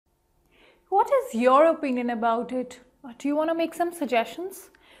What is your opinion about it? Do you want to make some suggestions?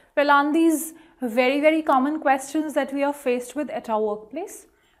 Well, aren't these very common questions that we are faced with at our workplace?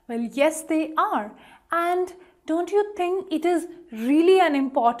 Well, yes, they are. And don't you think it is really an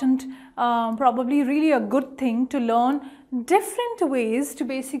important, probably really a good thing to learn different ways to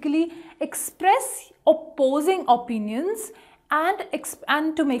basically express opposing opinions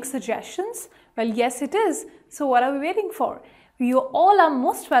and to make suggestions? Well, yes, it is. So what are we waiting for? You all are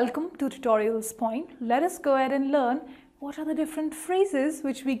most welcome to Tutorials Point. Let us go ahead and learn what are the different phrases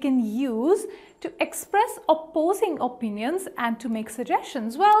which we can use to express opposing opinions and to make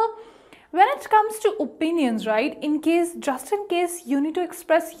suggestions. Well, when it comes to opinions, right, just in case you need to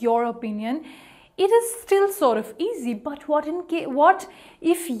express your opinion, it is still sort of easy. But what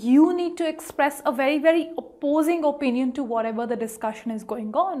if you need to express a very opposing opinion to whatever the discussion is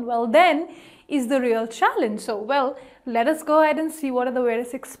going on? Well, then is the real challenge. So, well, let us go ahead and see what are the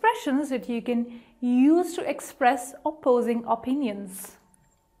various expressions that you can use to express opposing opinions.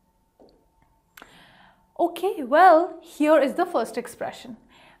 Okay, well, here is the first expression.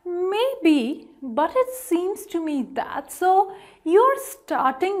 Maybe, but it seems to me that. So you're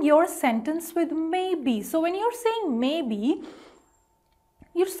starting your sentence with maybe. So when you're saying maybe,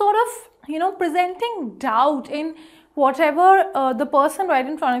 you're sort of, presenting doubt in whatever the person right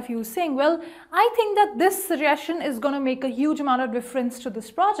in front of you is saying. Well, I think that this suggestion is going to make a huge amount of difference to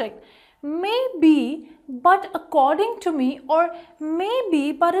this project. Maybe, but according to me, or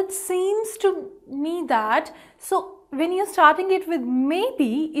maybe, but it seems to me that. So when you're starting it with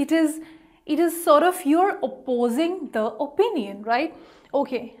maybe, it is sort of you're opposing the opinion, right?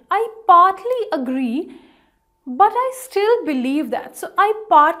 Okay, I partly agree, but I still believe that. So I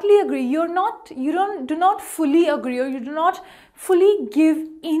partly agree. You do not fully agree, or you do not fully give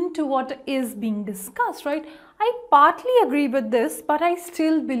in to what is being discussed, right? I partly agree with this, but I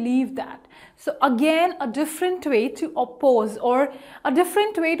still believe that. So again, a different way to oppose, or a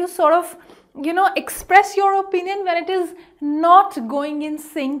different way to sort of, express your opinion when it is not going in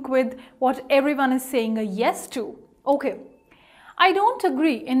sync with what everyone is saying a yes to. Okay, I don't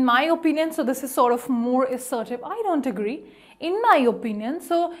agree, in my opinion. So this is sort of more assertive. I don't agree, in my opinion.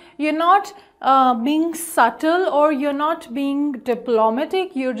 So you're not being subtle, or you're not being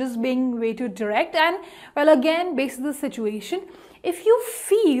diplomatic. You're just being way too direct. And well, again, based on the situation, if you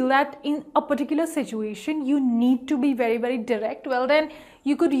feel that in a particular situation you need to be very direct, well, then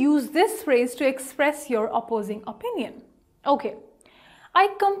you could use this phrase to express your opposing opinion. Okay, I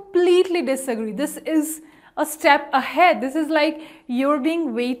completely disagree. This is a step ahead. This is like you're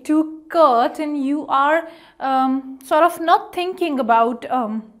being way too curt, and you are sort of not thinking about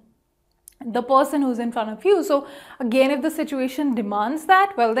the person who's in front of you. So again, if the situation demands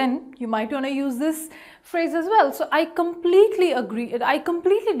that, well, then you might want to use this phrase as well. So I completely agree. I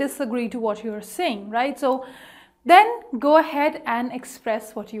completely disagree to what you're saying, right? So then go ahead and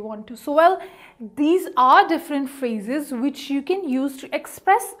express what you want to. So, well, these are different phrases which you can use to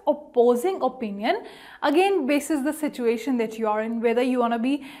express opposing opinion. Again, basis the situation that you are in, whether you want to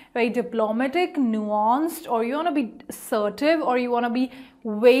be very diplomatic, nuanced, or you want to be assertive, or you want to be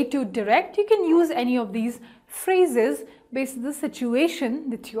way too direct. You can use any of these phrases based on the situation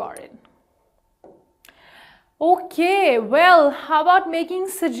that you are in. Okay, well, how about making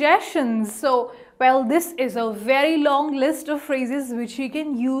suggestions? So, well, this is a very long list of phrases which you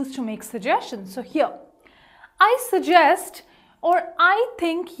can use to make suggestions. So here, I suggest, or I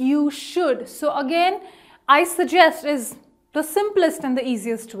think you should. So again, I suggest is the simplest and the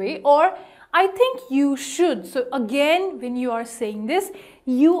easiest way, or I think you should. So again, when you are saying this,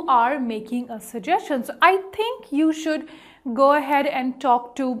 you are making a suggestion. So I think you should go ahead and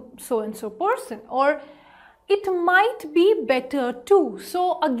talk to so-and-so person, or it might be better too.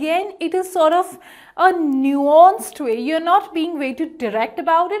 So again, it is sort of a nuanced way. You're not being way too direct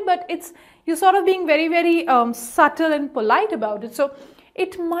about it, but you're sort of being very subtle and polite about it. So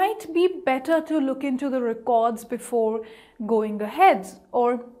it might be better to look into the records before going ahead,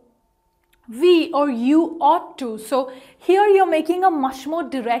 or we or you ought to. So here you're making a much more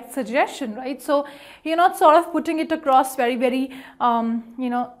direct suggestion, right? So you're not sort of putting it across very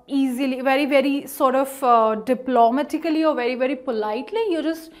easily, very sort of diplomatically, or very politely. You're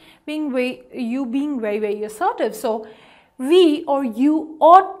just being very assertive. So we or you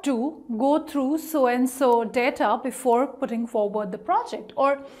ought to go through so and so data before putting forward the project.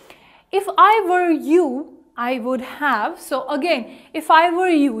 Or if I were you, I would have. So again, if I were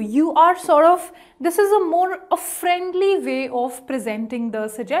you, you are sort of, this is a friendly way of presenting the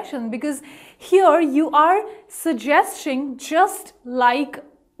suggestion, because here you are suggesting just like,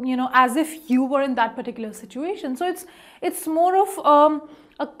 as if you were in that particular situation. So it's more of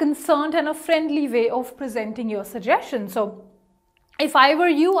a concerned and a friendly way of presenting your suggestion. So if I were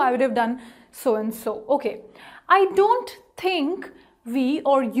you, I would have done so and so. Okay, I don't think we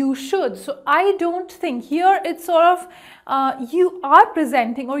or you should. So I don't think, here it's sort of you are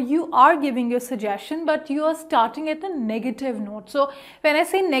presenting or you are giving your suggestion, but you are starting at a negative note. So when I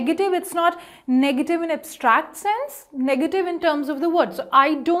say negative, it's not negative in abstract sense, negative in terms of the word. So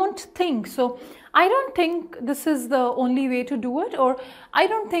I don't think. So I don't think this is the only way to do it, or I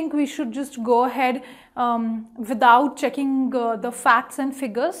don't think we should just go ahead without checking the facts and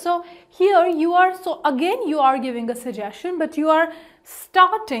figures. So here you are, so again you are giving a suggestion, but you are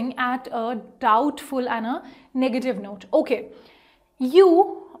starting at a doubtful and a negative note. Okay,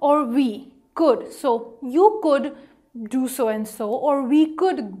 you or we could, so you could do so and so, or we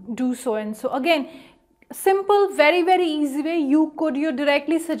could do so and so. Again, simple, very easy way. You could, you're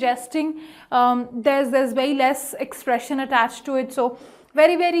directly suggesting, there's very less expression attached to it, so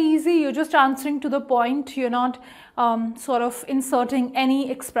very easy. You're just answering to the point, you're not sort of inserting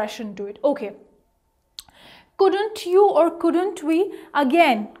any expression to it. Okay, couldn't you or couldn't we?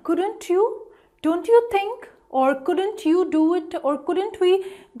 Again, couldn't you, don't you think, or couldn't you do it, or couldn't we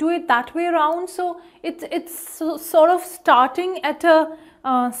do it that way around? So it's sort of starting at a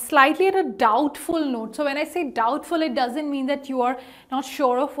slightly at a doubtful note. So when I say doubtful, it doesn't mean that you are not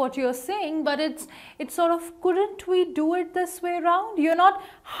sure of what you're saying, but it's sort of, couldn't we do it this way around? You're not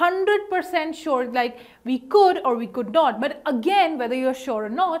 100% sure, like we could or we could not. But again, whether you're sure or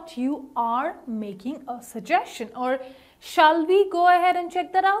not, you are making a suggestion. Or shall we go ahead and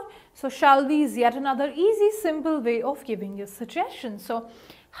check that out? So shall we is yet another easy, simple way of giving your suggestion. So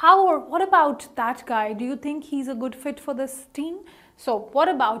how or what about that guy? Do you think he's a good fit for this team? So what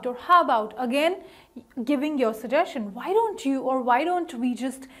about or how about? Again, giving your suggestion. Why don't you or why don't we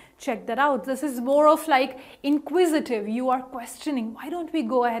just check that out? This is more of like inquisitive. You are questioning. Why don't we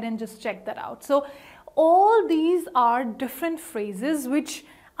go ahead and just check that out? So all these are different phrases which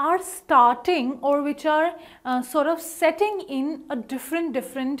are starting or which are sort of setting in a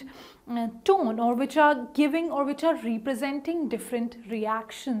different tone, or which are giving or which are representing different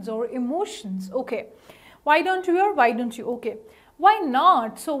reactions or emotions. Okay, why don't you or why don't you? Okay, why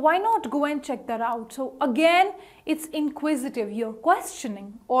not? So why not go and check that out? So again, it's inquisitive, you're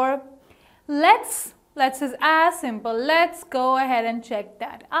questioning. Or let's is as simple, let's go ahead and check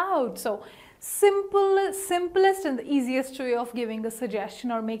that out. So simplest and the easiest way of giving a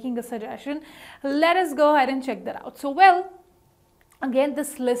suggestion or making a suggestion. Let us go ahead and check that out. So well, again,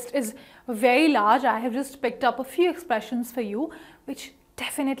 this list is very large. I have just picked up a few expressions for you, which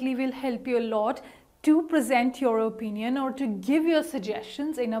definitely will help you a lot to present your opinion or to give your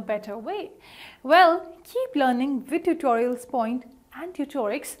suggestions in a better way. Well, keep learning with Tutorials Point and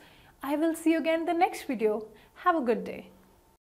Tutorix. I will see you again in the next video. Have a good day.